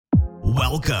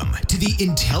Welcome to the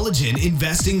Intelligent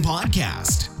Investing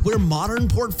Podcast, where modern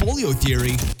portfolio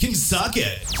theory can suck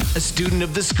it. A student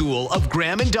of the School of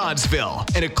Graham and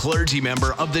Doddsville and a clergy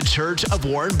member of the Church of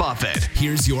Warren Buffett.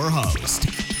 Here's your host,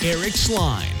 Eric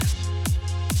Schlein.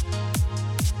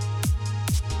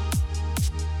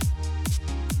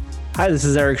 Hi, this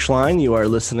is Eric Schlein. You are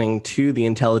listening to the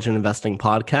Intelligent Investing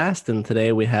Podcast, and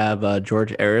today we have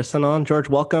George Arison on. George,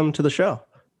 welcome to the show.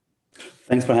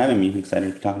 Thanks for having me. I'm excited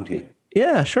to be talking to you.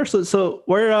 Yeah, sure. So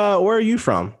where are you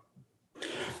from?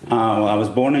 Well, I was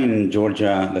born in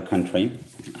Georgia, the country.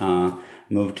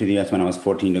 Moved to the U.S. when I was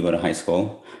 14 to go to high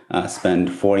school. Spent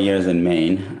 4 years in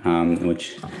Maine,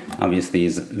 which obviously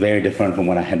is very different from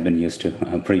what I had been used to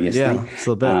previously. Yeah, it's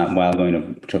a bit. While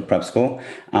going to prep school,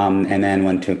 and then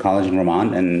went to college in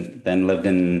Vermont, and then lived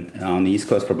on the East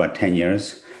Coast for about 10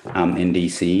 years in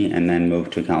D.C., and then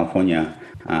moved to California.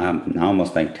 Now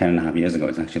almost like 10 and a half years ago.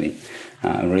 It's actually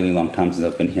a really long time since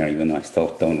I've been here, even though I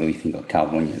still don't really think of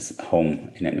California as home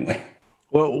in any way.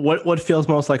 What feels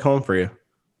most like home for you?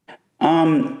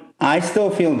 I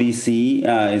still feel DC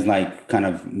is like kind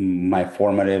of my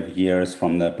formative years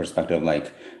from the perspective of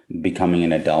like becoming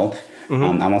an adult.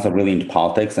 Mm-hmm. I'm also really into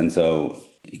politics. And so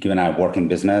given I work in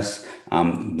business,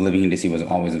 living in DC was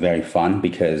always very fun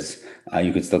because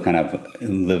you could still kind of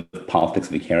live politics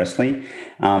vicariously.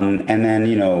 And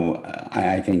then,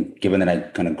 I think given that I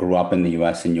kind of grew up in the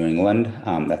US in New England,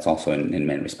 that's also in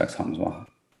many respects home as well.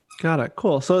 Got it.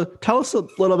 Cool. So tell us a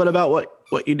little bit about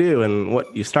what you do and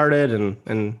what you started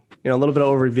and a little bit of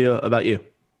overview about you.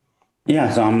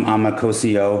 Yeah, so I'm a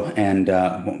co-CEO and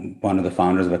one of the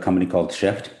founders of a company called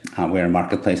Shift. We're a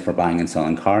marketplace for buying and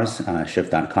selling cars,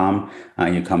 shift.com.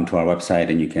 You come to our website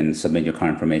and you can submit your car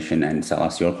information and sell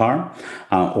us your car.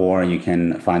 Or you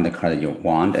can find the car that you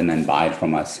want and then buy it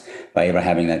from us by either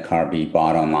having that car be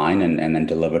bought online and then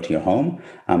delivered to your home,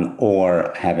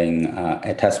 or having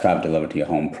a test drive delivered to your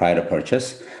home prior to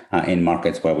purchase in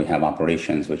markets where we have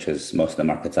operations, which is most of the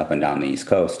markets up and down the East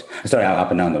Coast.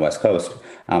 Up and down the West Coast.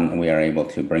 We are able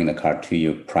to bring the car to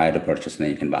you prior to purchase, and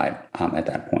then you can buy it at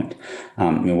that point.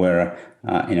 We're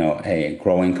a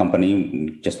growing company.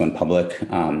 We just went public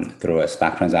through a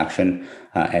SPAC transaction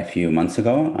a few months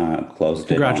ago. Closed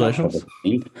it. Congratulations. On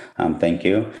October 15th. Thank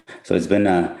you. So it's been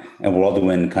a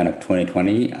whirlwind kind of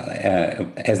 2020,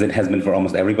 as it has been for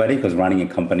almost everybody, because running a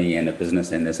company and a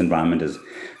business in this environment is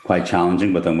quite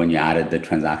challenging. But then when you added the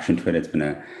transaction to it, it's been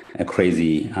a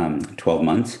crazy 12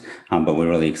 months. But we're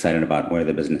really excited about where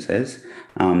the business is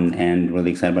and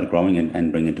really excited about growing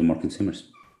and bringing it to more consumers.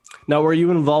 Now, were you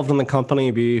involved in the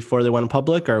company before they went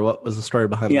public, or what was the story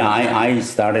behind that? Yeah, I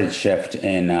started Shift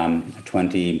in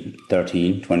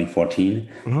 2014.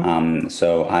 Mm-hmm.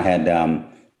 So I had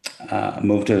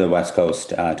moved to the West Coast,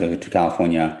 to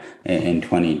California in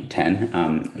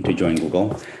 2010 to join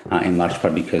Google, in large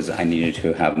part because I needed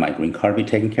to have my green card be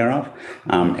taken care of.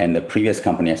 And the previous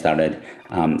company I started,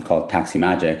 called Taxi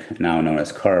Magic, now known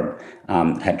as Curb,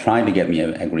 had tried to get me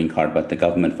a green card, but the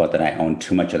government thought that I owned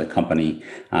too much of the company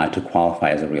to qualify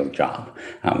as a real job,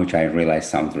 which I realize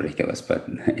sounds ridiculous, but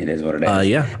it is what it is.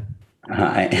 Yeah.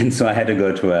 And so I had to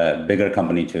go to a bigger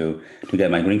company to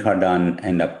get my green card done,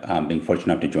 end up being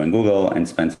fortunate enough to join Google and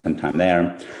spend some time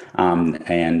there.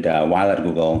 And while at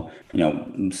Google,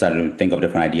 started to think of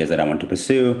different ideas that I wanted to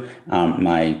pursue.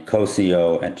 My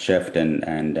co-CEO at Shift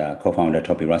and co-founder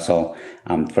Toby Russell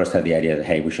first had the idea that,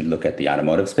 hey, we should look at the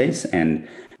automotive space. And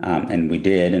we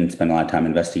did, and spent a lot of time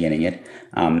investigating it.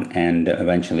 And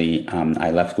eventually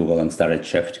I left Google and started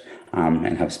Shift,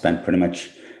 and have spent pretty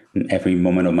much every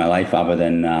moment of my life other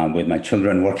than with my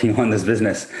children working on this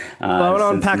business. Well, I want to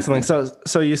unpack something.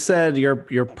 So you said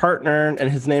your partner,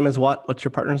 and his name is what? What's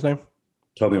your partner's name?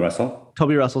 Toby Russell.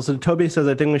 Toby Russell. So Toby says,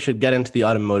 I think we should get into the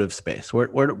automotive space.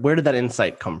 Where did that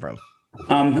insight come from?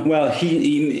 Well,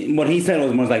 what he said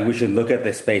was more like we should look at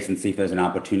this space and see if there's an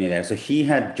opportunity there. So he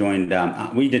had joined,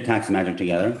 we did Taxi Magic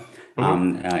together.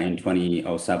 In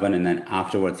 2007, and then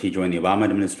afterwards he joined the Obama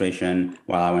administration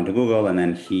while I went to Google, and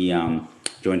then he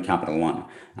joined Capital One.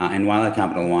 And while at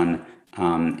Capital One,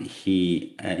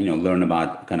 he learned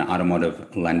about kind of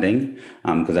automotive lending,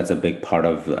 because that's a big part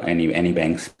of any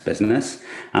bank's business,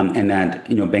 and that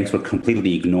banks were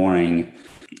completely ignoring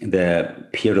the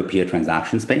peer-to-peer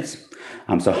transaction space.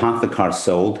 So half the cars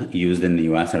sold, used in the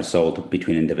US, are sold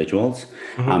between individuals,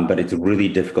 but it's really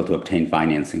difficult to obtain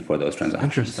financing for those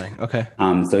transactions. Interesting. Okay.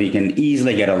 So you can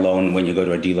easily get a loan when you go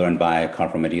to a dealer and buy a car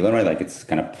from a dealer, right? Like it's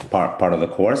kind of part of the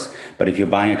course. But if you're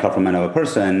buying a car from another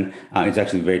person, it's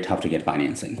actually very tough to get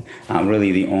financing.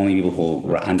 Really, the only people who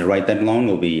will underwrite that loan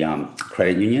will be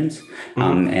credit unions.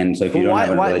 And so if you don't have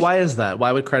a relationship, why is that?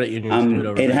 Why would credit unions do it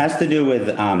over it there? has to do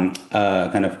with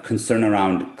kind of concern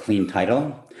around clean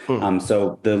title.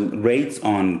 So the rates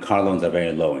on car loans are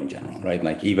very low in general, right?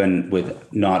 Like even with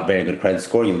not very good credit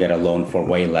score, you'll get a loan for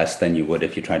way less than you would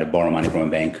if you try to borrow money from a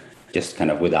bank just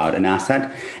kind of without an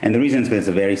asset. And the reason is because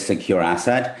it's a very secure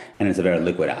asset and it's a very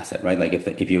liquid asset, right? Like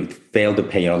if you fail to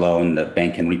pay your loan, the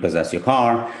bank can repossess your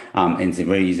car, and it's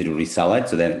very easy to resell it.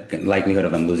 So the likelihood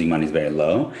of them losing money is very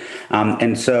low.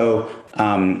 And so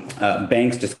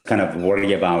banks just kind of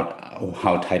worry about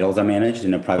how titles are managed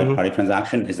in a private party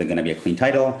transaction. Is there going to be a clean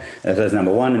title? That's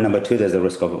number one. And number two, there's a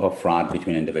risk of fraud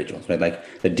between individuals, right?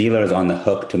 Like the dealer is on the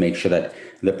hook to make sure that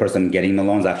the person getting the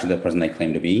loan is actually the person they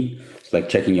claim to be. So like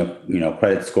checking your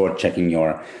credit score, checking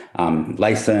your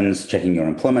license, checking your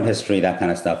employment history, that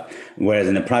kind of stuff. Whereas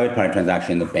in a private party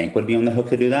transaction, the bank would be on the hook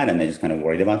to do that, and they're just kind of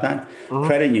worried about that.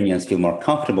 Credit unions feel more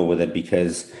comfortable with it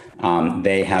because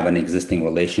they have an existing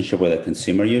relationship with a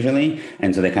consumer usually,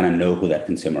 and so they kind of know who that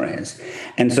consumer is.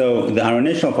 And so our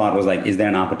initial thought was like, is there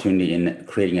an opportunity in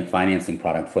creating a financing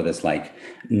product for this like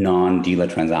non-dealer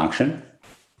transaction?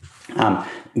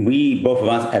 We, both of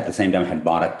us at the same time, had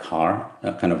bought a car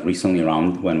kind of recently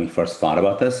around when we first thought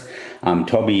about this.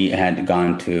 Toby had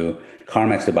gone to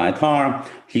CarMax to buy a car.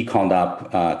 He called up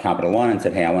Capital One and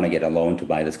said, hey, I want to get a loan to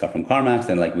buy this car from CarMax.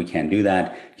 And like, we can't do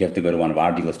that. You have to go to one of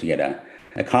our dealers to get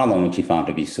a car loan, which he found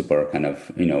to be super kind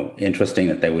of, interesting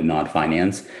that they would not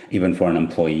finance even for an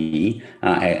employee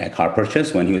a car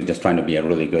purchase when he was just trying to be a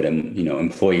really good,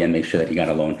 employee and make sure that he got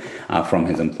a loan from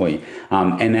his employee.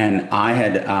 And then I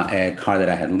had a car that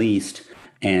I had leased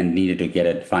and needed to get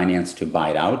it financed to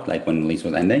buy it out, like when the lease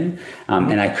was ending.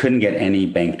 And I couldn't get any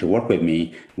bank to work with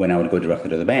me when I would go directly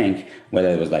to the bank, whether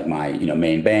it was like my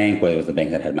main bank, whether it was the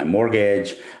bank that had my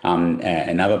mortgage,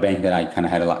 another bank that I kind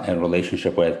of had a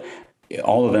relationship with.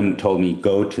 All of them told me,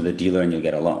 go to the dealer and you'll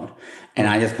get a loan. And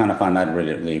I just kind of found that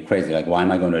really, really crazy. Like, why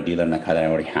am I going to a dealer in a car that I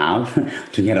already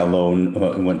have to get a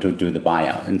loan to do the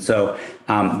buyout? And so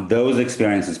those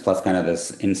experiences plus kind of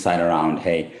this insight around,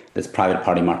 hey, this private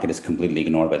party market is completely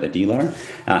ignored by the dealer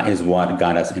is what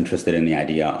got us interested in the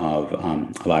idea of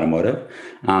automotive.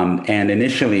 And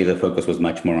initially, the focus was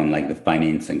much more on like the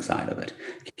financing side of it.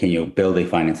 Can you build a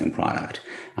financing product?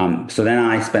 So then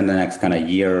I spent the next kind of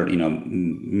year,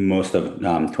 most of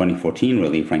 2014,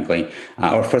 really, frankly,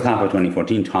 or first half of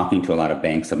 2014, talking to a lot of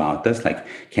banks about this. Like,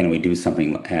 can we do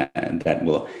something that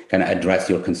will kind of address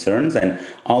your concerns? And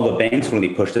all the banks really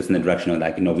pushed us in the direction of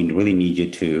like, we really need you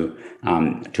to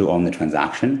own the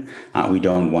transaction. We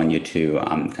don't want you to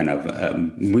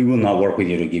we will not work with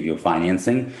you to give you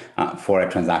financing for a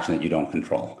transaction that you don't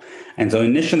control. And so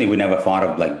initially we never thought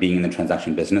of like being in the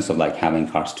transaction business of like having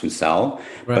cars to sell.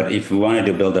 Right. But if we wanted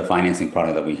to build a financing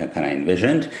product that we had kind of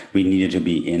envisioned, we needed to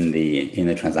be in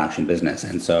the transaction business.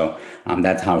 And so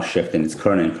that's how Shift in its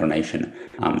current incarnation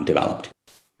developed.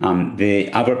 The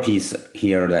other piece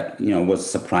here that was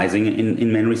surprising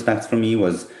in many respects for me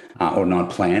was or not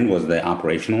planned was the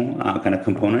operational kind of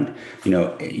component.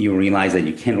 You realize that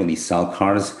you can't really sell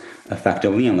cars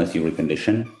effectively unless you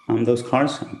recondition those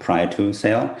cars prior to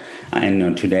sale.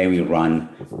 And today we run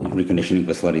reconditioning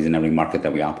facilities in every market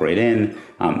that we operate in,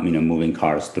 moving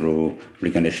cars through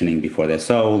reconditioning before they're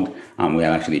sold. We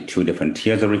have actually two different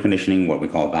tiers of reconditioning, what we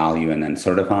call value and then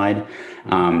certified.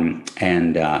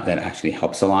 And that actually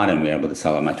helps a lot. And we're able to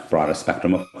sell a much broader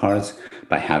spectrum of cars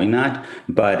by having that.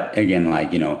 But again,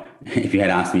 if you had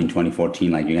asked me in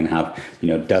 2014, you're going to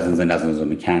have, dozens and dozens of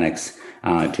mechanics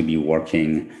to be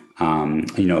working,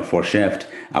 for Shift,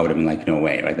 I would have been like, no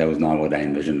way, right? That was not what I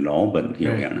envisioned at all, but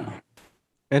here we are now.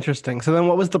 Interesting. So then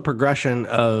what was the progression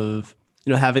of,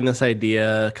 having this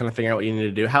idea, kind of figuring out what you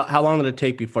needed to do? How long did it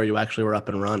take before you actually were up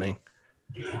and running?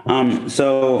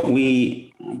 So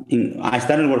I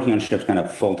started working on Shift kind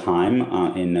of full time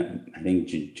in, I think,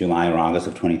 July or August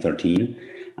of 2013.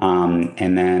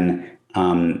 And then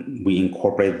we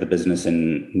incorporated the business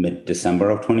in mid-December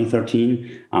of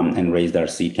 2013 and raised our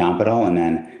seed capital, and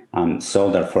then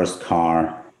sold our first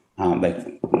car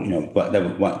but the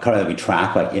what car that we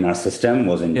track like in our system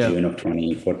was in June of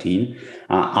 2014.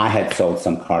 I had sold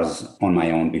some cars on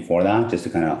my own before that, just to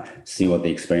kind of see what the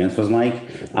experience was like.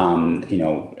 And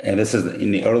this is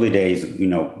in the early days.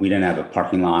 We didn't have a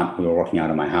parking lot. We were working out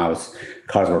of my house.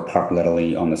 Cars were parked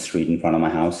literally on the street in front of my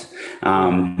house,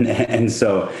 and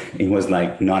so it was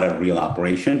like not a real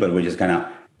operation, but we're just kind of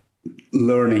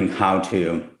learning how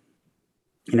to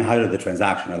how to do the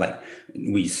transaction. Or like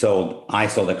I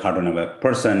sold a car to another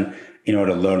person in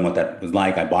order to learn what that was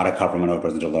like. I bought a car from another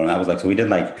person to learn. That was like, so we did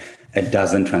like a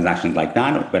dozen transactions like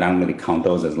that, but I don't really count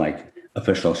those as like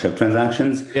official Shift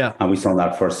transactions. Yeah. We sold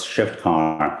our first Shift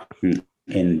car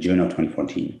in June of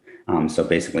 2014. So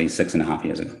basically 6.5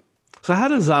 years ago. So how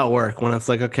does that work when it's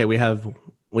like, okay, we have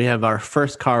our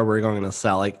first car we're going to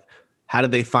sell? Like, how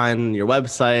did they find your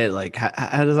website? Like,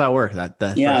 how does that work? So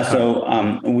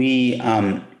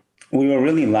we were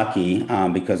really lucky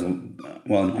because,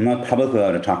 well, I'm not publicly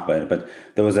allowed to talk about it, but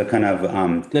there was a kind of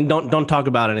then don't talk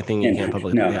about anything you can't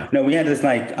publicly. No, we had this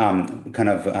like kind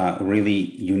of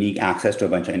really unique access to a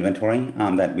bunch of inventory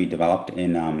that we developed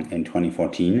in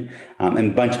 2014, and a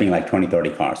bunch being like 20, 30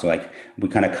 cars. So like we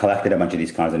kind of collected a bunch of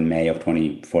these cars in May of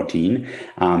 2014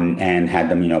 and had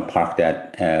them parked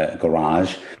at a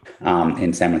garage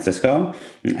in San Francisco,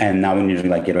 and now we usually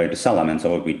like get ready to sell them. And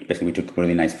so we took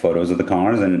really nice photos of the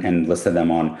cars and listed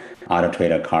them on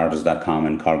AutoTrader, Cars.com,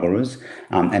 and CarGurus.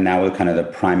 And that was kind of the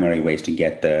primary ways to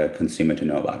get the consumer to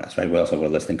know about us, right? We also were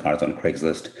listing cars on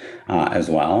Craigslist as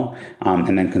well.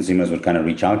 And then consumers would kind of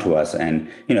reach out to us, and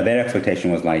their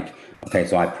expectation was like, okay,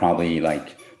 so I probably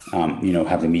like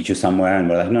have to meet you somewhere. And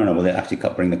we're like, no, we'll actually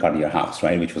bring the car to your house,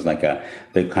 right? Which was like a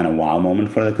big kind of wow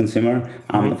moment for the consumer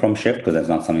from Shift, because that's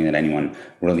not something that anyone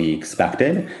really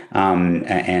expected.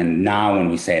 And now when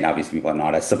we say it, obviously people are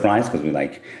not as surprised because we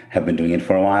like have been doing it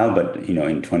for a while. But,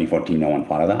 in 2014, no one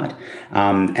thought of that.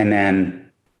 And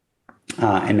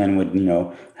then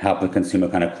would, help the consumer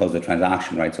kind of close the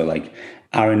transaction, right? So like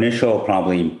our initial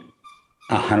probably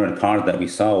 100 cars that we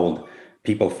sold,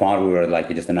 people thought we were like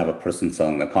just another person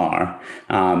selling the car.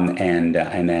 And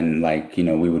then like,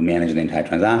 we would manage the entire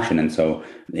transaction. And so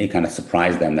it kind of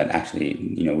surprised them that actually,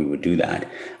 we would do that.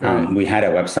 We had a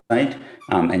website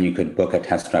and you could book a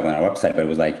test drive on our website, but it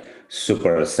was like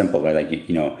super simple, right? Like,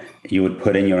 you would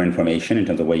put in your information in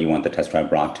terms of where you want the test drive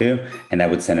brought to, and that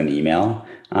would send an email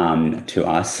to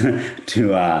us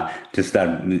to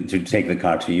take the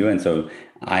car to you. And so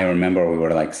I remember we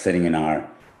were like sitting in our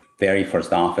very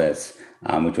first office,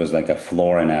 which was like a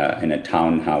floor in a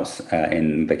townhouse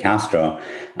in the Castro,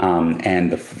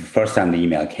 and the first time the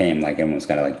email came, like everyone was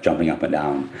kind of like jumping up and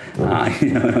down.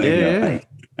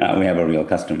 We have a real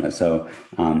customer, so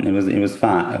it was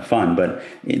fun. But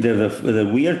the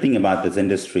weird thing about this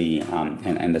industry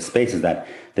and the space is that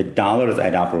the dollars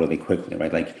add up really quickly,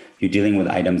 right? Like you're dealing with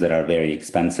items that are very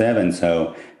expensive, and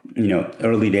so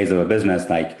early days of a business,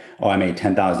 like, oh, I made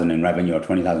 10,000 in revenue or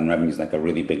 20,000 in revenue is like a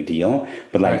really big deal.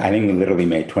 But like, I think we literally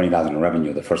made 20,000 in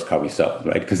revenue the first car we sold,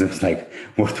 right? Because it was like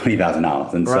worth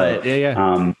 $20,000. And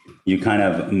so you kind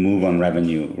of move on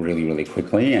revenue really, really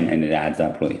quickly, and it adds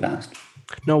up really fast.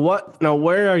 Now,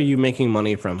 where are you making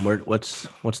money from? What's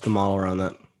the model around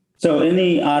that? So in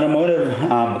the automotive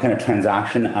kind of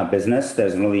transaction business,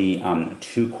 there's really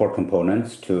two core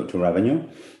components to revenue.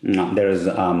 There's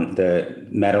the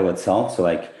metal itself. So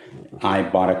like I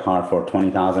bought a car for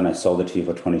 $20,000, I sold it to you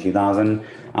for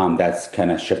 $22,000. That's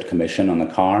kind of Shift commission on the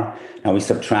car. Now we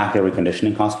subtract the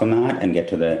reconditioning cost from that and get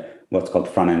to what's called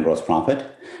front-end gross profit.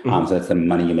 So that's the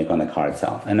money you make on the car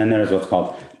itself. And then there's what's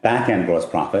called back-end gross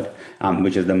profit,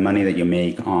 which is the money that you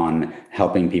make on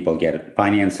helping people get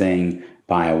financing,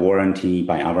 buy a warranty,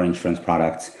 buy other insurance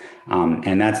products.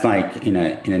 And that's like in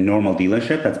a normal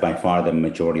dealership, that's by far the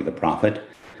majority of the profit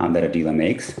that a dealer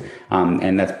makes.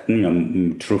 And that's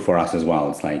true for us as well.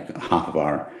 It's like half of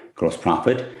our gross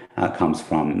profit comes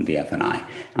from the F&I.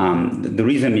 The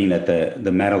reason being that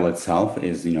the metal itself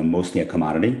is mostly a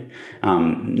commodity,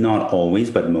 not always,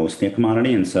 but mostly a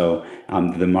commodity, and so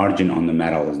the margin on the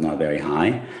metal is not very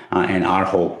high. And our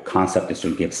whole concept is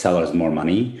to give sellers more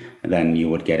money than you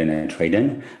would get in a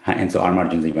trade-in, and so our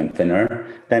margin is even thinner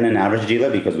than an average dealer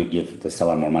because we give the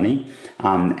seller more money,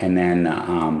 and then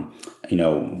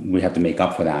we have to make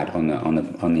up for that on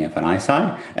the F&I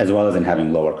side, as well as in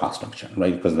having lower cost structure,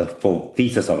 right? Because the full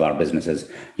thesis of our business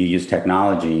is you use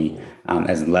technology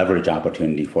as leverage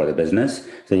opportunity for the business,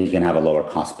 so you can have a lower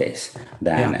cost base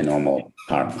than a normal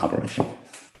car operation.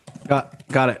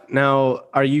 Got it. Now,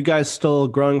 are you guys still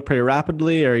growing pretty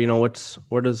rapidly, or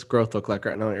what does growth look like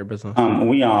right now at your business?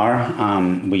 We are.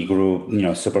 We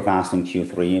grew, super fast in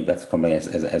Q3. That's probably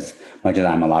as much as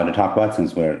I'm allowed to talk about,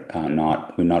 since we've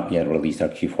not yet released our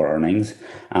Q4 earnings.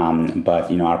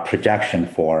 But our projection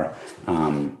for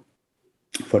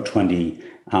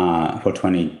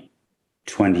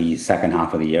 2020 second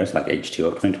half of the year, so like H2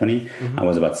 of 2020,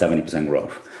 was about 70%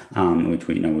 growth, which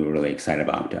we were really excited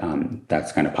about.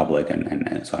 That's kind of public,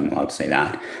 and so I'm allowed to say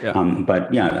that. Yeah.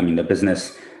 But yeah, I mean, the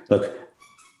business, look,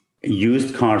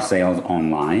 used car sales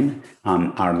online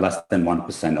are less than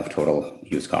 1% of total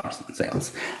used car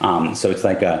sales. So it's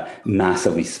like a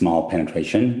massively small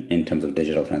penetration in terms of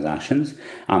digital transactions.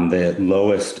 The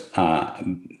lowest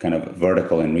kind of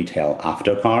vertical in retail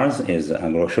after cars is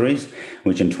groceries,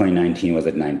 which in 2019 was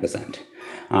at 9%.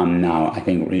 Now, I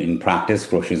think in practice,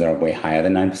 groceries are way higher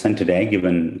than 9% today,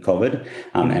 given COVID,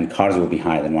 and cars will be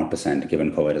higher than 1%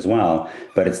 given COVID as well,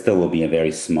 but it still will be a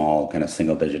very small kind of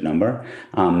single-digit number.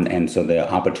 And so the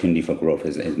opportunity for growth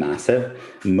is massive.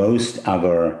 Most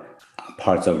other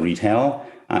parts of retail,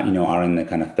 are in the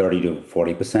kind of 30 to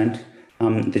 40%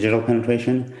 digital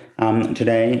penetration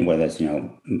today, whether it's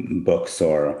books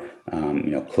or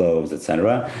clothes,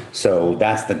 etc. So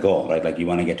that's the goal, right? Like you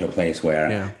want to get to a place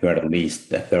where you're at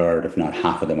least a third, if not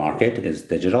half of the market is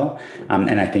digital.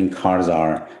 And I think cars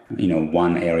are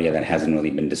one area that hasn't really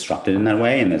been disrupted in that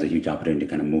way, and there's a huge opportunity to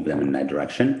kind of move them in that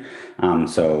direction.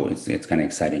 So it's kind of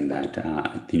exciting that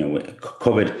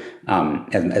COVID,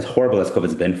 as horrible as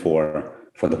COVID's been for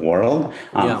the world,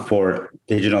 for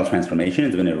digital transformation,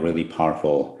 it's been a really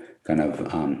powerful kind of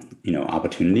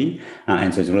opportunity,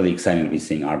 and so it's really exciting to be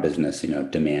seeing our business,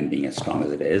 demand being as strong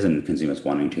as it is, and consumers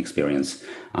wanting to experience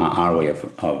our way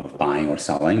of buying or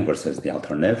selling versus the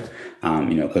alternative.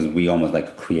 Because we almost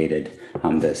like created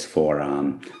this for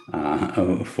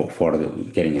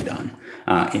getting it done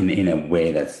in a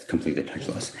way that's completely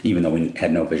touchless, even though we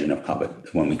had no vision of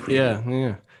COVID when we created.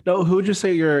 Yeah. No, who would you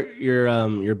say your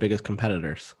biggest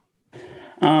competitors?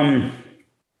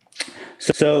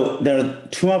 So there are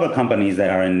two other companies that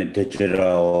are in the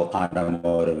digital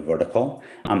automotive vertical.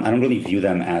 I don't really view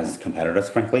them as competitors,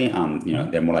 frankly.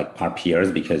 They're more like our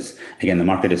peers because, again, the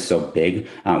market is so big.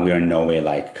 We are in no way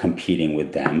like competing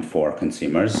with them for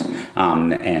consumers,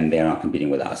 and they're not competing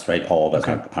with us, right? All of us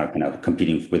are kind of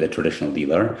competing with a traditional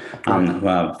dealer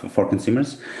for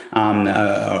consumers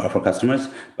or for customers.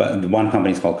 But one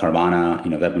company is called Carvana.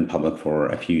 They've been public for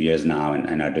a few years now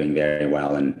and are doing very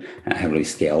well and have really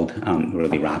scaled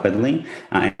really rapidly.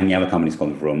 And the other company is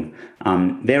called Vroom.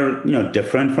 They're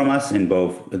different from us in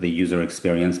both the user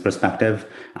experience perspective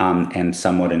and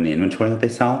somewhat in the inventory that they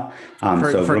sell.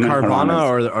 For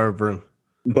Carvana or Vroom?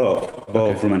 Both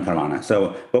Vroom and Carvana.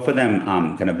 So both of them,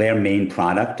 kind of their main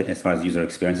product as far as user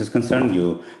experience is concerned,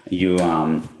 you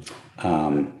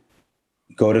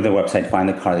go to the website, find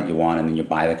the car that you want, and then you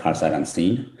buy the car sight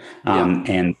unseen.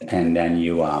 And then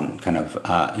you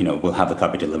we'll have the car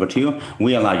be delivered to you.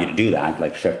 We allow you to do that,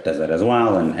 like Shift does that as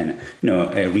well. And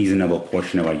a reasonable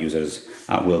portion of our users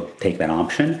will take that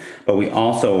option. But we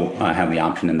also have the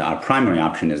option, and our primary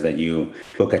option is that you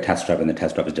book a test drive and the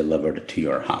test drive is delivered to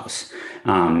your house.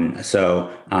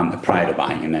 So prior to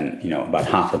buying, and then about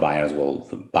half the buyers will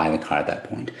buy the car at that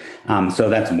point. So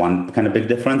that's one kind of big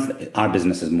difference. Our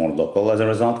business is more local as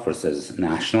a result versus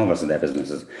national, versus their business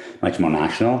is much more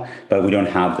national. But we don't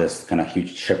have this kind of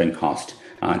huge shipping cost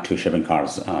to shipping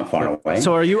cars far away.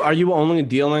 So are you only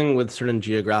dealing with certain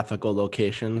geographical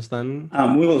locations then?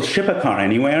 We will ship a car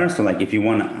anywhere. So like if you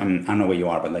want, I don't know where you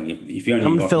are, but like if you're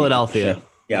in Philadelphia.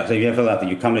 So if you're in Philadelphia,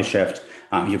 you come to Shift.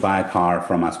 You buy a car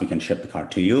from us, we can ship the car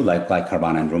to you, like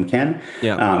Carvana and Vroom can. We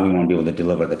won't be able to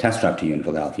deliver the test drive to you in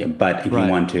Philadelphia. But if you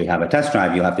want to have a test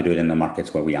drive, you'll have to do it in the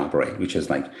markets where we operate, which is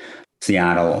like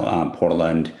Seattle,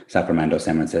 Portland, Sacramento,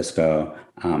 San Francisco,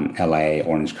 LA,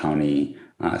 Orange County,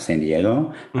 San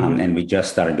Diego. And we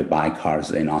just started to buy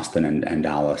cars in Austin and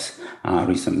Dallas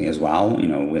recently as well,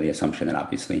 with the assumption that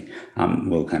obviously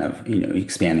we'll kind of,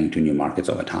 expanding to new markets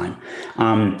over time.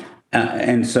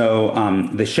 And so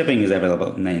the shipping is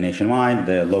available nationwide.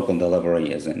 The local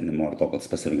delivery is in the more local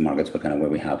specific markets, but kind of where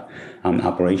we have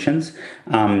operations.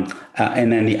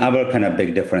 And then the other kind of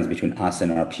big difference between us and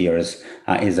our peers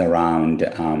is around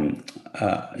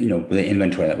the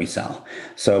inventory that we sell.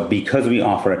 So because we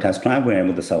offer a test drive, we're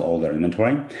able to sell older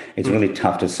inventory. It's really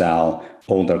tough to sell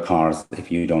older cars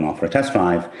if you don't offer a test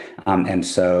drive.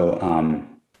 So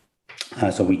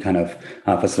we kind of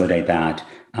facilitate that.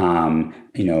 in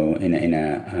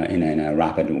a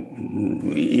rapid,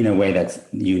 in a way that's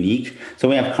unique. So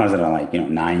we have cars that are like,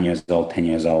 9 years old, 10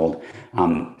 years old.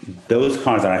 Those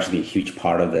cars are actually a huge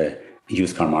part of the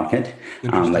used car market.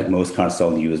 Like most cars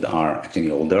sold used are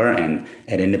actually older, and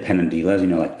at independent dealers,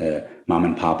 like the mom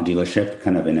and pop dealership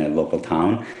kind of in a local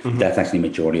town, that's actually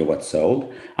majority of what's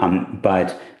sold.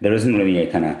 But there isn't really a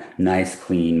kind of nice,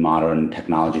 clean, modern,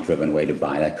 technology driven way to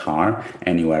buy that car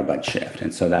anywhere but Shift.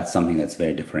 And so that's something that's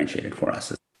very differentiated for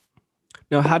us.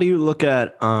 Now, how do you look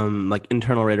at like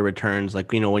internal rate of returns?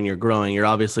 Like, when you're growing, you're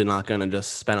obviously not going to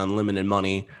just spend unlimited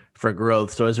money for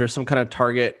growth. So is there some kind of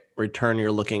target return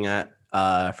you're looking at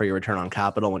for your return on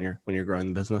capital when you're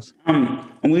growing the business?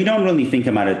 We don't really think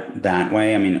about it that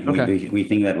way. I mean, we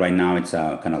think that right now it's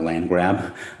a kind of land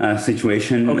grab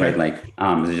situation, right? Like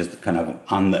it's just kind of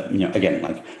on the, again,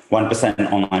 like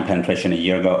 1% online penetration a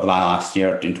year ago, last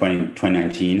year in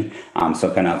 2019.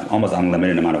 So kind of almost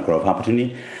unlimited amount of growth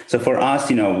opportunity. So for us,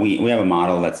 we have a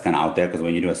model that's kind of out there, because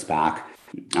when you do a SPAC,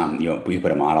 we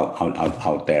put a model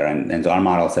out there, and so our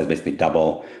model says basically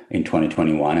double in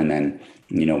 2021, and then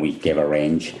we gave a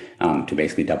range to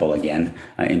basically double again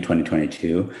in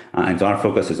 2022. And so our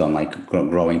focus is on like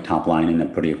growing top line in a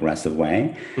pretty aggressive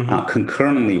way,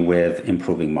 concurrently with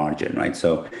improving margin, right?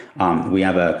 So we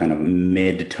have a kind of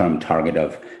mid-term target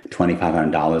of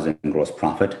 $2,500 in gross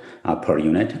profit per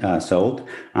unit sold,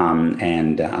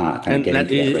 and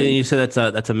you said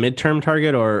that's a midterm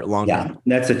target or long term? Yeah,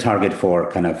 that's a target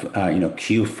for kind of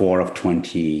Q4 of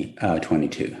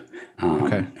 2022.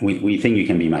 We think you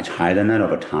can be much higher than that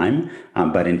over time,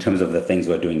 but in terms of the things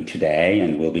we're doing today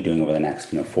and we'll be doing over the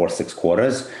next 4-6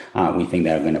 quarters, we think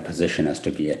they're going to position us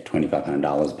to be at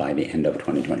 $2,500 by the end of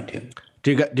 2022.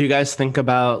 Do you guys think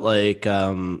about like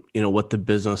what the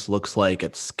business looks like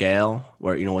at scale,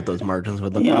 or what those margins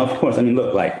would look like? Yeah, of course. I mean,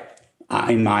 look, like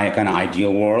in my kind of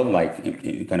ideal world, like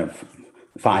kind of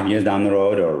 5 years down the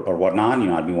road or whatnot,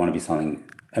 we want to be selling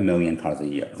 1 million cars a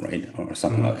year, right? Or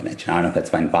something like that. I don't know if that's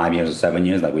been 5 years or 7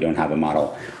 years. Like we don't have a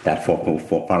model that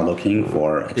far looking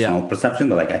for external perception,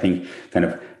 but like I think kind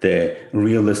of the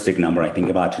realistic number I think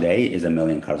about today is 1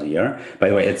 million cars a year. By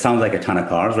the way, it sounds like a ton of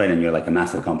cars, right? And you're like a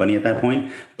massive company at that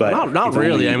point, but not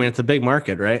really. I mean, it's a big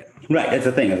market, right? Right. That's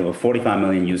the thing. There's over 45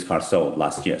 million used cars sold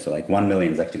last year. So like 1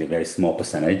 million is actually a very small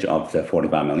percentage of the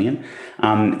 45 million.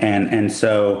 And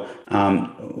so the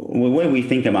way we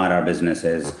think about our business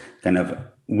is kind of,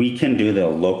 we can do the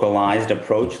localized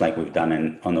approach like we've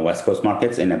done on the West Coast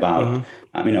markets in about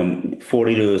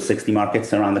 40 to 60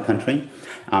 markets around the country.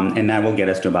 And that will get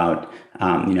us to about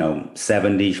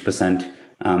 70%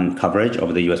 coverage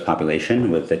over the U.S.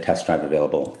 population with the test drive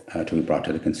available to be brought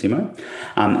to the consumer.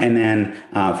 And then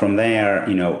from there,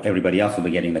 everybody else will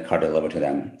be getting the car delivered to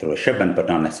them through a shipment, but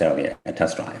not necessarily a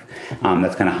test drive.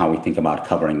 That's kind of how we think about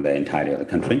covering the entirety of the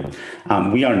country.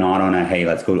 We are not on a, hey,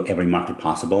 let's go to every market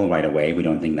possible right away. We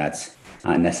don't think that's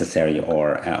necessary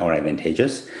or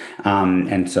advantageous.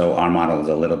 And so our model is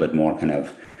a little bit more kind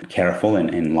of careful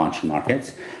in launching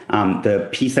markets. The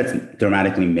piece that's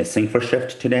dramatically missing for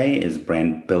Shift today is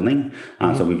brand building.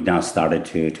 So we've now started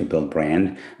to build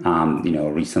brand.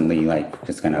 Recently, like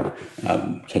just kind of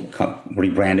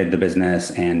rebranded the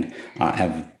business and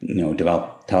have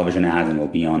developed television ads, and will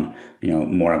be on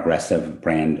more aggressive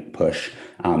brand push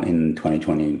in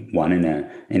 2021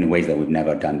 in ways that we've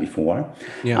never done before.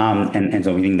 And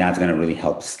so we think that's going to really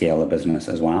help scale the business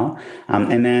as well.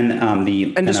 And then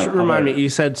just remind me, you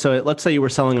said, so let's say you were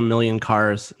selling 1 million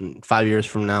cars 5 years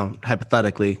from now,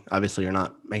 hypothetically. Obviously, you're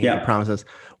not making any promises.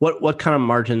 What kind of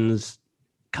margins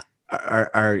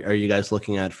are you guys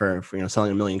looking at for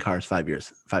selling 1 million cars 5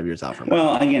 years out from now?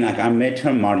 Well, again, like our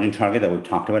midterm margin target that we've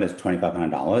talked about is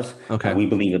 $2,500. Okay. We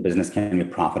believe the business can be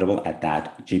profitable at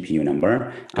that GPU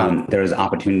number. There is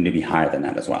opportunity to be higher than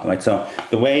that as well, right? So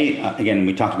the way, again,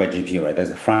 we talked about GPU, right?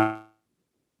 There's a front.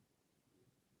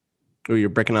 Oh, you're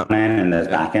breaking up. And there's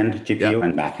back end GPU,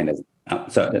 and back end is.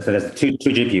 So there's two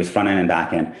GPUs, front end and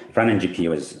back end. Front end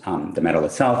GPU is the metal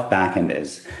itself. Back end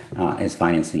is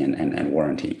financing and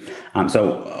warranty.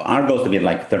 So our goal is to be at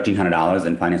like $1,300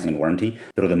 in financing and warranty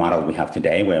through the model we have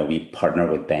today, where we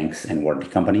partner with banks and warranty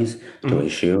companies to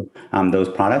issue those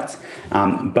products.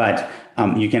 But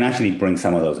you can actually bring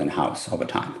some of those in-house over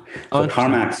time. So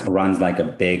CarMax runs like a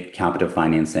big captive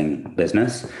financing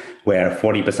business, where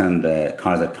 40% of the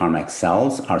cars that CarMax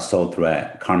sells are sold through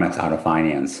a CarMax auto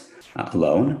finance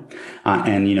loan.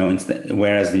 And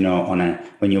whereas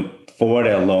when you forward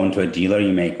a loan to a dealer,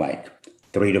 you make like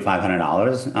 $300 to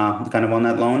 $500 kind of on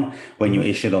that loan. When you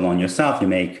issue the loan yourself, you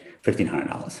make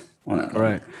 $1,500. on that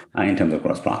loan, in terms of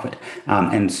gross profit.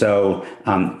 And so,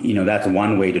 that's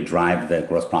one way to drive the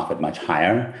gross profit much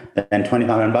higher than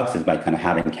 $2,500 is by kind of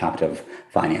having captive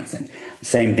financing.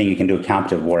 Same thing, you can do a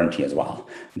captive warranty as well.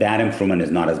 That improvement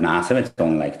is not as massive. It's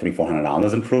only like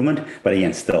 $300-$400 improvement, but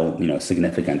again, still,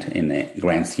 significant in the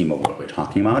grand scheme of what we're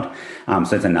talking about.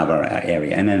 So it's another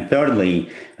area. And then thirdly,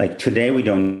 like today we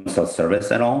don't sell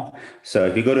service at all. So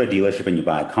if you go to a dealership and you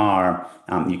buy a car,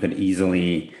 you could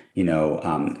easily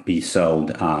be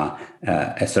sold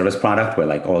a service product where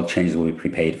like oil changes will be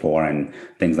prepaid for and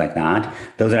things like that.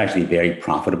 Those are actually very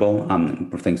profitable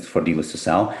things for dealers to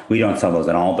sell. We don't sell those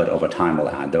at all, but over time we'll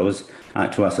add those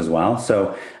to us as well.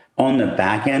 So on the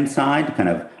back end side, kind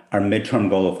of our midterm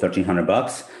goal of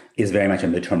 $1,300 is very much a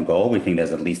midterm goal. We think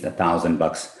there's at least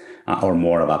 $1,000 or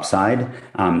more of upside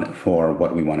for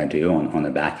what we want to do on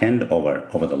the back end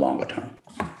over the longer term.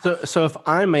 So if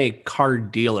I'm a car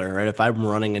dealer, right? If I'm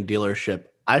running a dealership,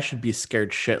 I should be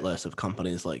scared shitless of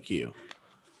companies like you.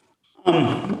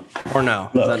 Or no?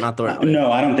 Look, is that not the right way?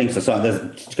 No, I don't think so. So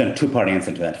there's kind of two-part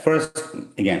answer to that. First,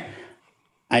 again,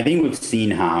 I think we've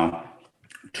seen how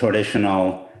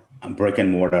traditional brick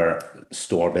and mortar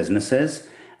store businesses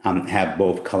have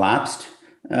both collapsed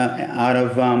out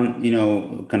of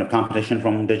kind of competition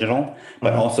from digital,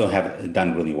 but also have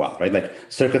done really well, right? Like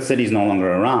Circuit City is no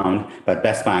longer around, but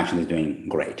Best Buy actually is doing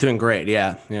great. Doing great,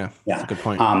 yeah. That's a good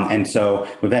point. And so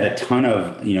we've had a ton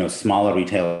of smaller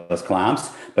retailers collapse,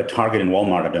 but Target and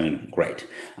Walmart are doing great.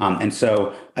 And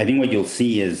so I think what you'll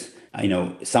see is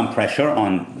some pressure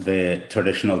on the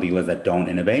traditional dealers that don't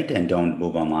innovate and don't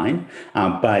move online.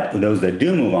 But those that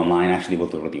do move online actually will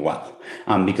do really well.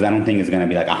 Because I don't think it's going to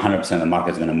be like 100% of the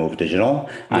market is going to move digital.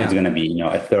 It's going to be,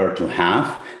 a third to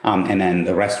half. And then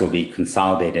the rest will be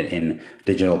consolidated in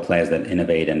digital players that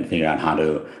innovate and figure out how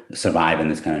to survive in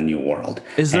this kind of new world.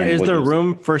 Is there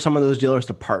room for some of those dealers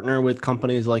to partner with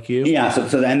companies like you? Yeah.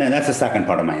 So then that's the second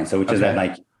part of my answer, which is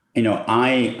that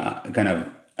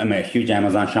I'm a huge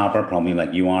Amazon shopper, probably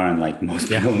like you are and like most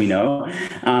people we know.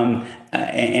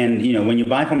 And when you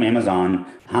buy from Amazon,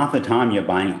 half the time you're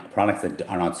buying products that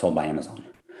are not sold by Amazon.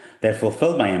 They're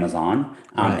fulfilled by Amazon.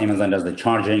 Amazon does the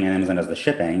charging and Amazon does the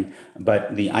shipping,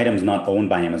 but the item's not owned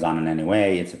by Amazon in any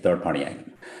way. It's a third-party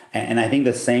item. And I think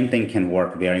the same thing can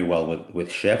work very well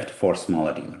with Shift for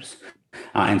smaller dealers.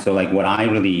 And so like what I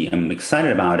really am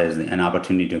excited about is an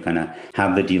opportunity to kind of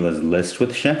have the dealers list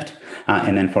with Shift.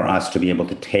 And then for us to be able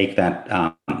to take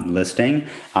that listing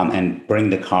and bring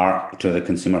the car to the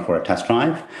consumer for a test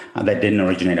drive that didn't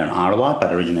originate on our lot,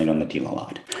 but originated on the dealer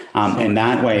lot. And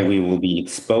that way we will be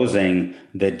exposing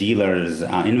the dealer's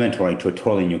inventory to a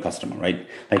totally new customer, right?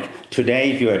 Like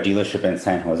today, if you're a dealership in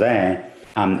San Jose,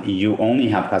 you only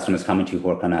have customers coming to you who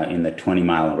are kind of in the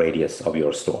 20-mile radius of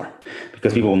your store,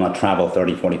 because people will not travel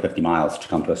 30, 40, 50 miles to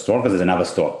come to a store because there's another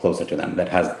store closer to them that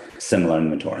has similar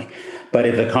inventory. But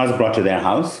if the car is brought to their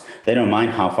house, they don't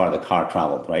mind how far the car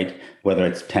traveled, right? Whether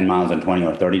it's 10 miles and 20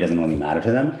 or 30 doesn't really matter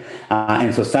to them.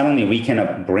 And so suddenly we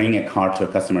can bring a car to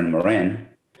a customer in Marin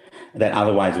that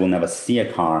otherwise will never see a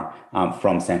car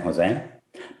from San Jose,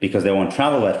 because they won't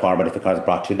travel that far, but if the car is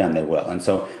brought to them, they will. And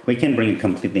so we can bring a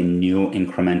completely new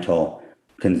incremental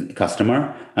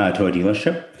customer to a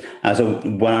dealership. So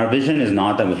what our vision is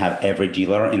not that we have every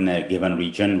dealer in the given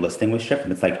region listing with Shift.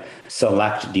 It's like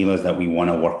select dealers that we want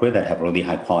to work with that have really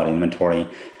high quality inventory,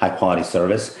 high quality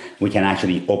service. We can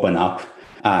actually open up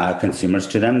consumers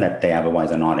to them that they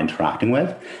otherwise are not interacting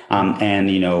with.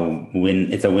 And,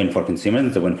 when it's a win for consumers,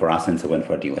 it's a win for us, and it's a win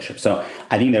for a dealership. So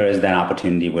I think there is that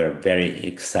opportunity. We're very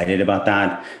excited about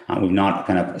that. We've not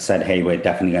kind of said, hey, we're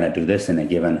definitely going to do this in a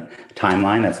given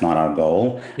timeline. That's not our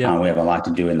goal. We have a lot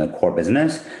to do in the core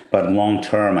business, but long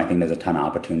term, I think there's a ton of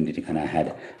opportunity to kind of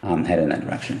head in that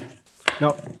direction.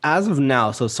 Now, as of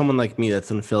now, so someone like me that's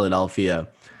in Philadelphia,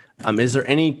 is there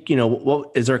any,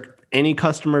 any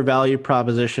customer value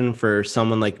proposition for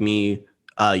someone like me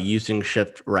using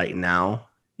Shift right now?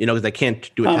 Because I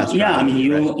can't do a test drive. I mean,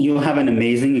 you'll have an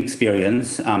amazing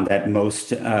experience that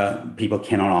most people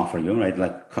cannot offer you, right?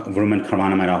 Like Vroom and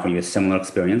Carvana might offer you a similar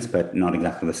experience, but not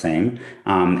exactly the same.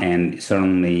 And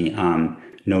certainly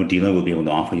no dealer will be able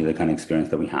to offer you the kind of experience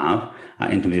that we have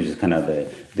in terms of just kind of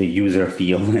the user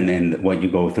feel and then what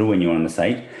you go through when you're on the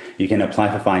site. You can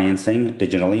apply for financing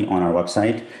digitally on our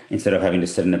website instead of having to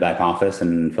sit in the back office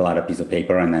and fill out a piece of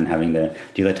paper and then having the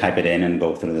dealer type it in and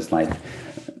go through this like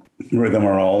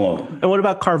rigmarole. And what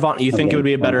about Carvana? You think it would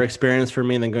be a better experience for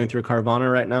me than going through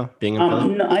Carvana right now, being in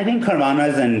Philly? No, I think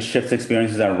Carvana's and Shift's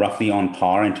experiences are roughly on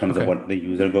par in terms of what the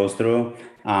user goes through.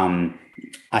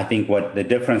 I think what the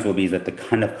difference will be is that the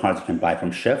kind of cars you can buy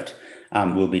from Shift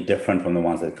will be different from the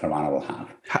ones that Carvana will have.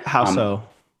 How so?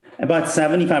 About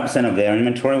 75% of their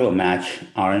inventory will match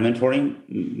our inventory,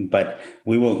 but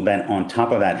we will then on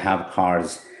top of that have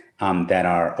cars that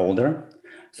are older.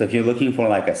 So if you're looking for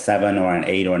like a 7 or an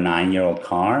 8 or 9-year-old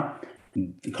car,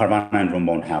 Carvana and Vroom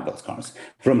won't have those cars.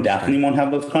 Vroom definitely won't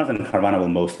have those cars, and Carvana will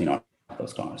mostly not have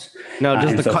those cars. Now,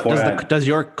 does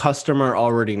your customer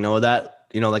already know that?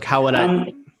 Like how would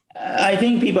I? I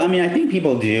think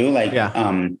people do. Like,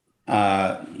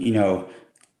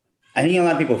 I think a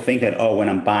lot of people think that, when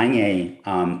I'm buying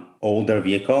a older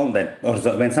vehicle,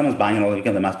 when someone's buying an older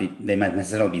vehicle, they might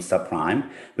necessarily be subprime,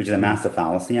 which is a massive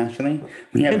fallacy. Actually,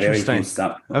 we have very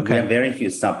few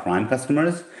subprime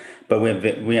customers, but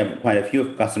we have quite a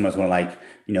few customers who are like,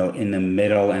 in the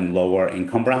middle and lower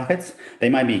income brackets. They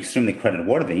might be extremely credit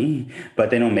worthy, but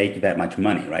they don't make that much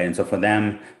money, right? And so for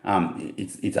them,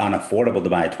 it's unaffordable to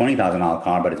buy a $20,000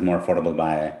 car, but it's more affordable to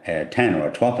buy a $10,000 or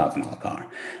a $12,000 car.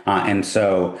 And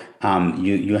so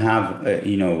you have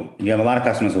a lot of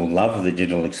customers who love the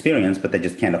digital experience, but they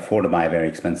just can't afford to buy a very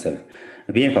expensive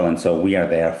vehicle, and so we are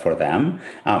there for them.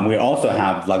 We also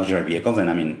have luxury vehicles, and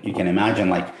I mean, you can imagine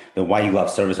like the white glove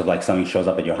service of like somebody shows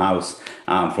up at your house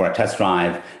for a test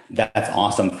drive. That's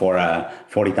awesome for a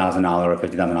 $40,000 or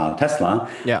 $50,000 Tesla.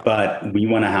 Yeah. But we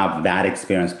want to have that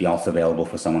experience be also available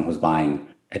for someone who's buying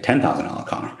a $10,000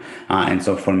 car. And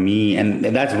so for me, and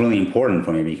that's really important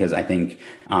for me because I think,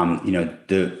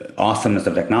 the awesomeness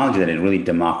of technology that it really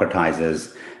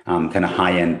democratizes kind of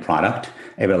high-end product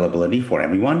availability for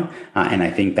everyone. And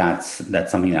I think that's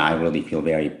something that I really feel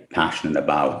very passionate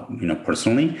about,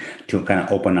 personally, to kind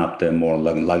of open up the more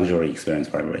luxury experience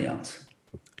for everybody else.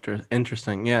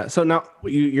 Interesting. Yeah. So now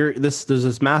there's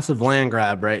this massive land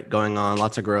grab, right, going on,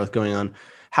 lots of growth going on.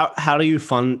 How do you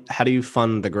fund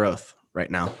the growth right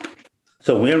now?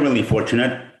 So we're really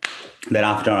fortunate that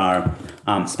after our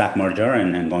SPAC merger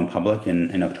and going public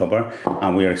in October,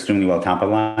 we are extremely well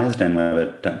capitalized and we have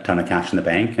a ton of cash in the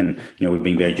bank, and we're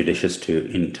being very judicious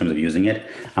in terms of using it.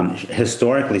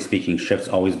 Historically speaking, Shift's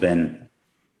always been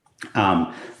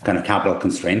kind of capital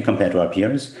constrained compared to our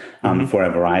peers for a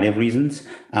variety of reasons.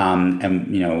 And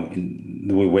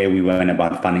the way we went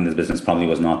about funding this business probably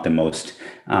was not the most,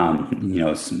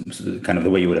 kind of the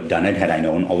way you would have done it had I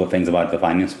known all the things about the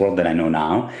finance world that I know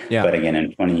now. Yeah. But again,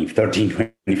 in 2013,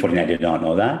 2014, I did not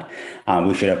know that.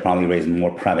 We should have probably raised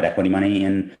more private equity money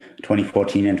in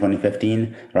 2014 and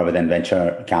 2015 rather than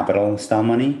venture capital style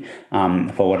money,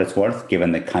 for what it's worth,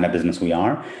 given the kind of business we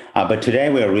are. But today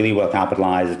we are really well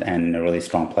capitalized and in a really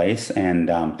strong place. And,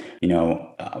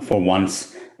 for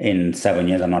once in 7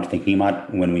 years, I'm not thinking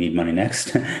about when we need money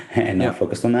next and not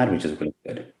focused on that, which is really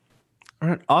good. All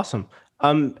right. Awesome.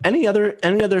 Any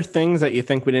other things that you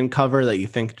think we didn't cover that you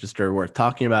think just are worth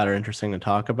talking about or interesting to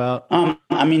talk about?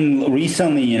 I mean,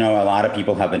 recently, a lot of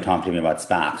people have been talking to me about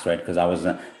SPACs, right? Because I was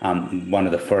one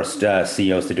of the first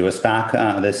CEOs to do a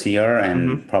SPAC this year,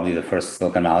 and probably the first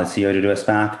Silicon Valley CEO to do a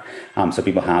SPAC. So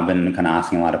people have been kind of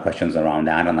asking a lot of questions around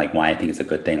that and like why I think it's a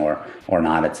good thing or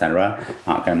not, et cetera.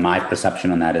 And my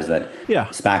perception on that is that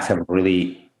SPACs have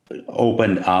really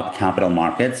opened up capital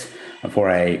markets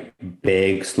for a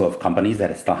big slew of companies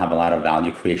that still have a lot of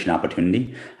value creation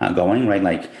opportunity going, right?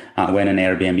 Like when an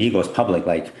Airbnb goes public,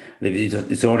 like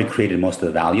it's already created most of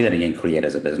the value that it can create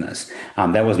as a business.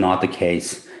 That was not the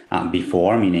case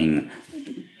before, meaning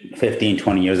 15,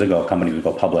 20 years ago, companies would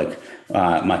go public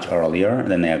much earlier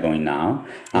than they are going now.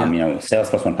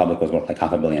 Salesforce went public was worth like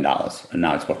 $500 million, and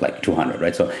now it's worth like 200,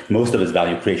 right? So most of its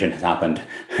value creation has happened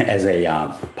as a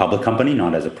public company,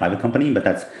 not as a private company, but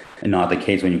that's not the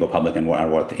case when you go public and are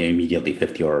worth immediately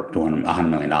 $50 or $200,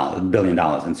 $100 billion.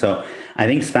 And so I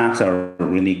think SPACs are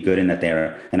really good in that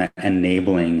they're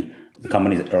enabling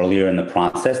companies earlier in the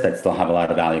process that still have a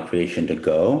lot of value creation to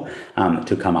go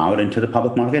to come out into the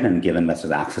public market and give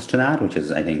investors access to that, which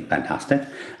is, I think, fantastic.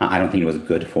 I don't think it was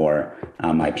good for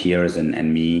my peers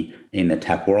and me in the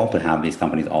tech world to have these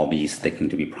companies all be sticking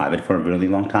to be private for a really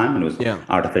long time. It was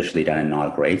artificially done and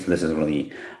not great. So this is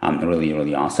really, really,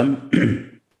 really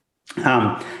awesome.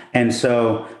 And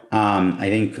so I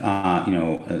think,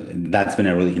 that's been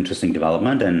a really interesting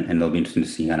development, and it'll be interesting to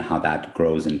see kind of how that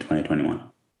grows in 2021.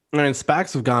 I mean,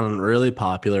 SPACs have gotten really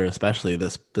popular, especially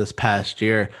this past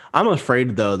year. I'm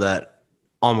afraid, though, that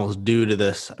almost due to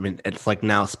this, I mean, it's like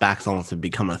now SPACs almost have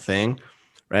become a thing,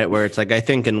 right? Where it's like, I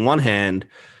think in one hand,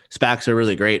 SPACs are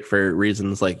really great for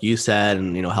reasons like you said,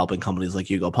 and, helping companies like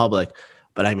you go public.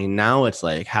 But I mean, now it's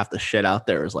like half the shit out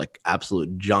there is like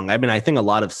absolute junk. I mean, I think a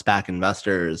lot of SPAC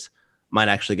investors might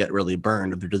actually get really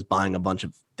burned if they're just buying a bunch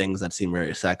of things that seem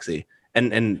very sexy.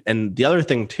 And the other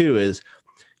thing too is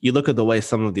you look at the way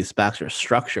some of these SPACs are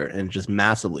structured and just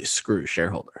massively screw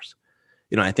shareholders.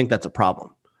 I think that's a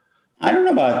problem. I don't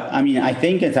know about, I mean, I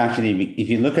think it's actually, if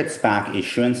you look at SPAC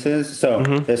issuances, so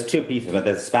there's two pieces, but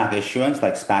there's SPAC issuance,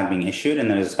 like SPAC being issued, and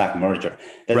then there's a SPAC merger.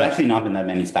 There's actually not been that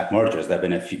many SPAC mergers. There have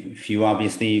been a few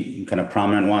obviously kind of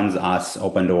prominent ones, us,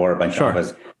 Open Door, a bunch of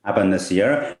others happened this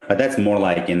year, but that's more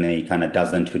like in the kind of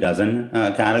dozen, 2 dozen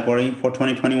category for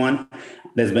 2021.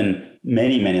 There's been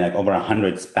many, like over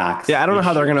 100 SPACs. Yeah, I don't know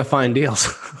how they're going to find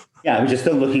deals. Yeah, we're just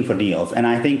still looking for deals. And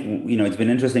I think, it's been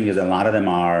interesting because a lot of them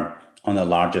are on the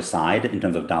larger side in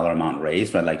terms of dollar amount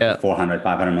raised, right? Like $400,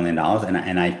 $500 million.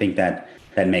 And I think that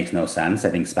makes no sense.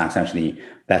 I think SPACs actually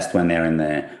best when they're in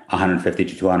the $150 to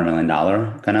 $200 million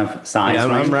kind of size.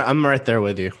 Yeah, I'm right there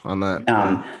with you on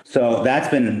that. So that's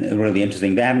been really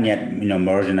interesting. They haven't yet,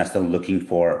 merged, and are still looking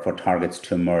for targets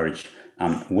to merge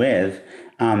with.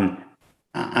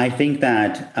 I think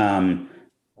that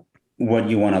what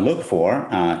you want to look for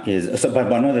but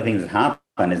one of the things that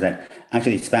happened is that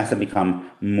actually SPACs have become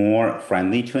more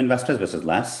friendly to investors versus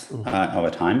less over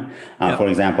time. For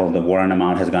example, the warrant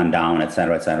amount has gone down, et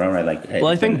cetera, right? Like, well,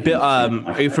 I think Bill,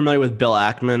 are you familiar with Bill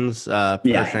Ackman's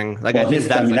pushing? Like, I think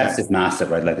that's just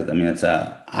massive, right? Like, I mean, it's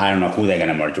I don't know who they're going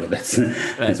to merge with.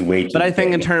 It's way too But I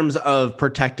think big. in terms of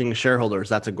protecting shareholders,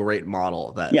 that's a great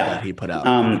model that he put out.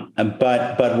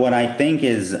 But what I think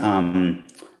is,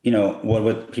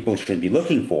 what people should be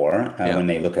looking for when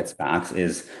they look at SPACs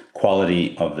is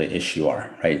quality of the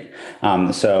issuer, right?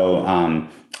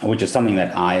 Which is something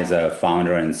that I, as a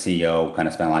founder and CEO, kind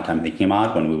of spent a lot of time thinking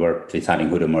about when we were deciding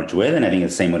who to merge with. And I think the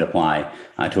same would apply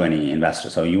to any investor.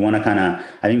 So you want to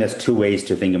I think there's two ways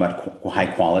to think about high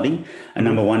quality. And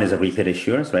number one is a repeat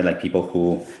issuers, right? Like people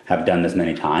who have done this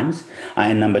many times.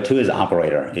 And number two is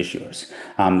operator issuers.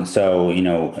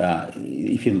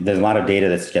 There's a lot of data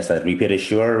that suggests that repeat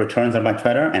issuer returns are much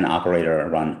better, and operator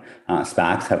run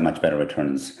SPACs have much better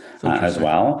returns as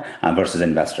well versus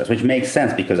investors, which makes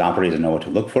sense because operators know what to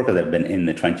look for because they've been in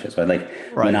the trenches, right?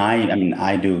 When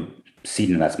I do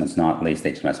seed investments, not late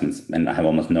stage investments, and I have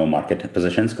almost no market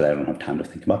positions because I don't have time to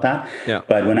think about that. Yeah.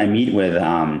 But when I meet with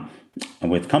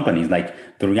companies, like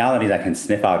the reality is I can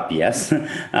sniff out BS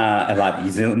a lot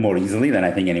more easily than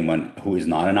I think anyone who is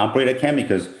not an operator can,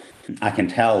 because I can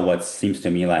tell what seems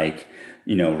to me like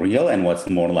real and what's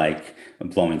more like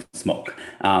blowing smoke.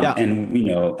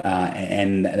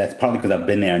 And that's partly because I've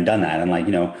been there and done that. And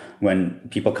when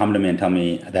people come to me and tell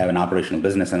me they have an operational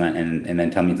business and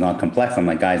then tell me it's not complex, I'm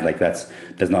like, guys, that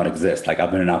does not exist. Like, I've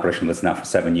been in operational business now for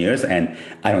 7 years, and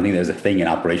I don't think there's a thing in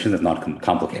operations that's not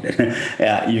complicated.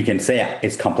 You can say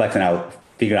it's complex and I'll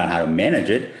figure out how to manage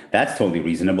it. That's totally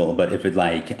reasonable. But if it's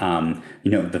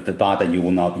the thought that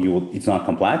it's not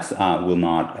complex will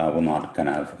not kind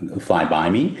of fly by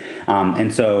me.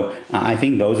 And so I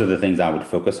think those are the things I would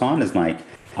focus on, is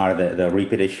are the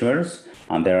repeat issuers.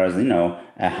 There is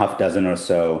a half dozen or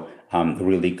so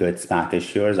really good SPAC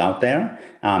issuers out there.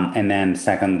 And then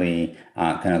secondly,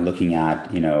 kind of looking at,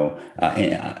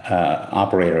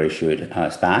 operator issued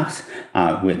SPACs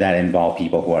that involve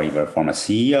people who are either former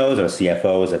CEOs or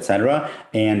CFOs, et cetera,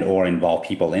 and or involve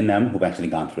people in them who've actually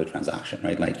gone through a transaction,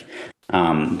 right?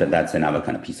 That's another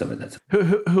kind of piece of it.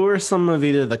 Who are some of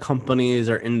either the companies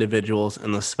or individuals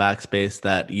in the SPAC space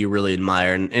that you really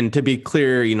admire? And to be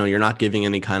clear, you're not giving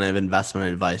any kind of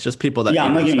investment advice, just people that. Yeah,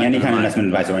 I'm not giving any kind of investment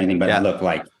advice or anything, but look,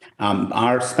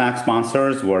 our SPAC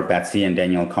sponsors were Betsy and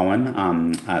Daniel Cohen.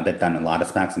 They've done a lot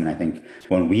of SPACs. I mean, I think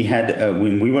when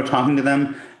we were talking to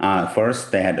them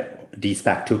first, they had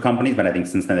de-SPAC 2 companies, but I think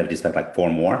since then they've de-SPAC 4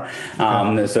 more.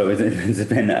 So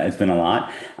it's been a lot.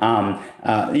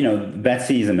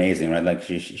 Betsy is amazing, right?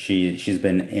 She's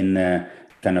been in the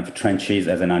kind of trenches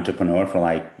as an entrepreneur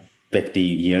for 50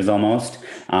 years almost,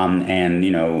 and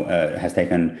has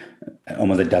taken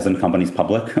almost a dozen companies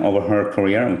public over her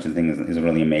career, which I think is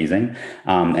really amazing.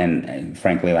 And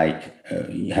frankly,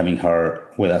 having her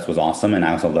with us was awesome. And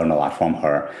I also learned a lot from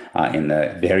her in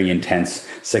the very intense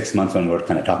 6 months when we were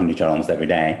kind of talking to each other almost every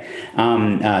day.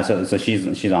 So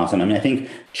she's awesome. I mean, I think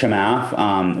Chamath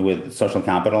with Social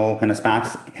Capital kind of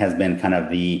SPACs has been kind of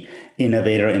the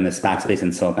innovator in the SPAC space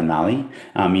in Silicon Valley,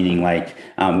 meaning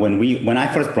when I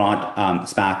first brought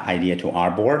SPAC idea to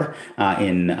our board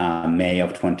in May of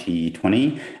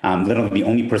 2020, literally the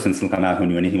only person in Silicon Valley who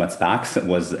knew anything about SPACs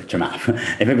was Chamath.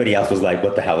 Everybody else was like,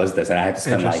 what the hell is this? And I had to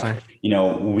spend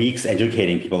weeks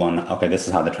educating people on, okay, this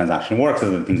is how the transaction works. These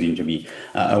are the things you need to be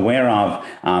aware of.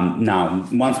 Now,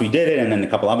 once we did it, and then a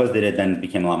couple others did it, then it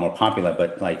became a lot more popular.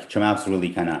 But Chamath's really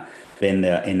kind of been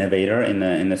the innovator in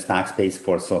the SPAC space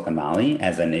for Silicon Valley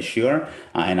as an issuer,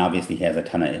 and obviously he has a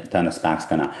ton of SPACs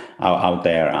kind of out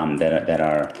there that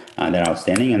are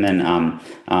outstanding. And then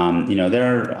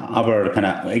there are other kind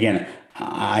of, again,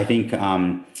 I think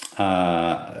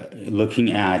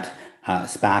looking at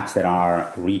SPACs that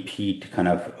are repeat kind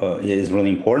of is really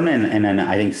important, and then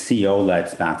I think CEO-led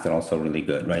SPACs are also really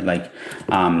good, right? Like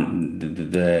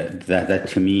that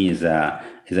to me is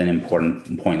an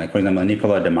important point. Like, for example,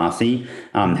 Nicola Damasi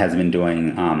has been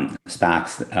doing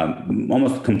SPACs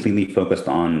almost completely focused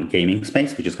on gaming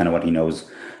space, which is kind of what he knows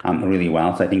really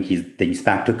well. So I think he's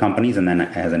SPAC 2 companies, and then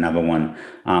has another one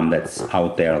that's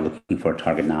out there looking for a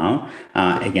target now.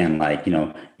 Again, like,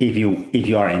 if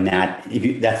you are in that,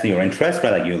 that's your interest,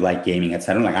 right? Like you like gaming,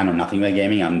 etc. Like, I know nothing about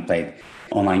gaming. I haven't played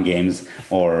online games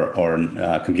or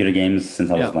computer games since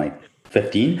I was like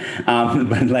 15.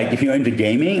 But like, if you're into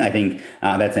gaming, I think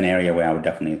that's an area where I would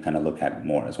definitely kind of look at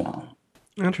more as well.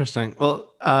 Interesting. Well,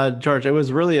 George, it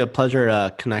was really a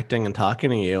pleasure connecting and talking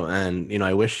to you. And,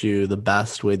 I wish you the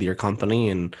best with your company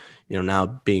and, now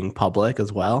being public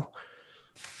as well.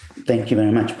 Thank you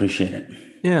very much. Appreciate it.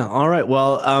 Yeah. All right.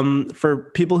 Well,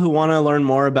 for people who want to learn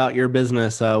more about your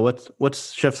business,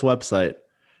 what's Shift's website?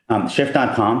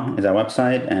 Shift.com is our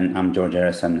website, and I'm George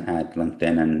Arison at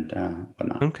LinkedIn and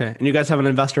whatnot. Okay. And you guys have an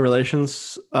investor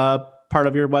relations part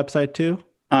of your website too?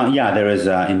 Yeah, there is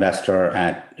investor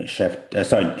at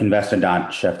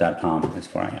investor.shift.com is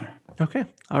for IR. Okay.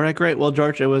 All right, great. Well,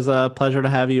 George, it was a pleasure to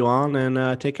have you on,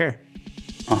 and take care.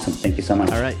 Awesome. Thank you so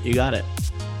much. All right. You got it.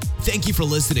 Thank you for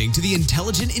listening to the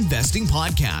Intelligent Investing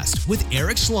Podcast with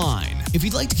Eric Schlein. If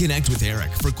you'd like to connect with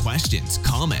Eric for questions,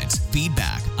 comments,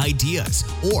 feedback, ideas,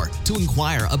 or to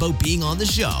inquire about being on the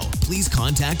show, please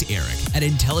contact Eric at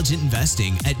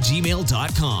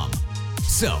intelligentinvesting@gmail.com.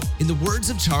 So, in the words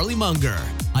of Charlie Munger,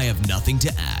 I have nothing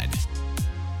to add.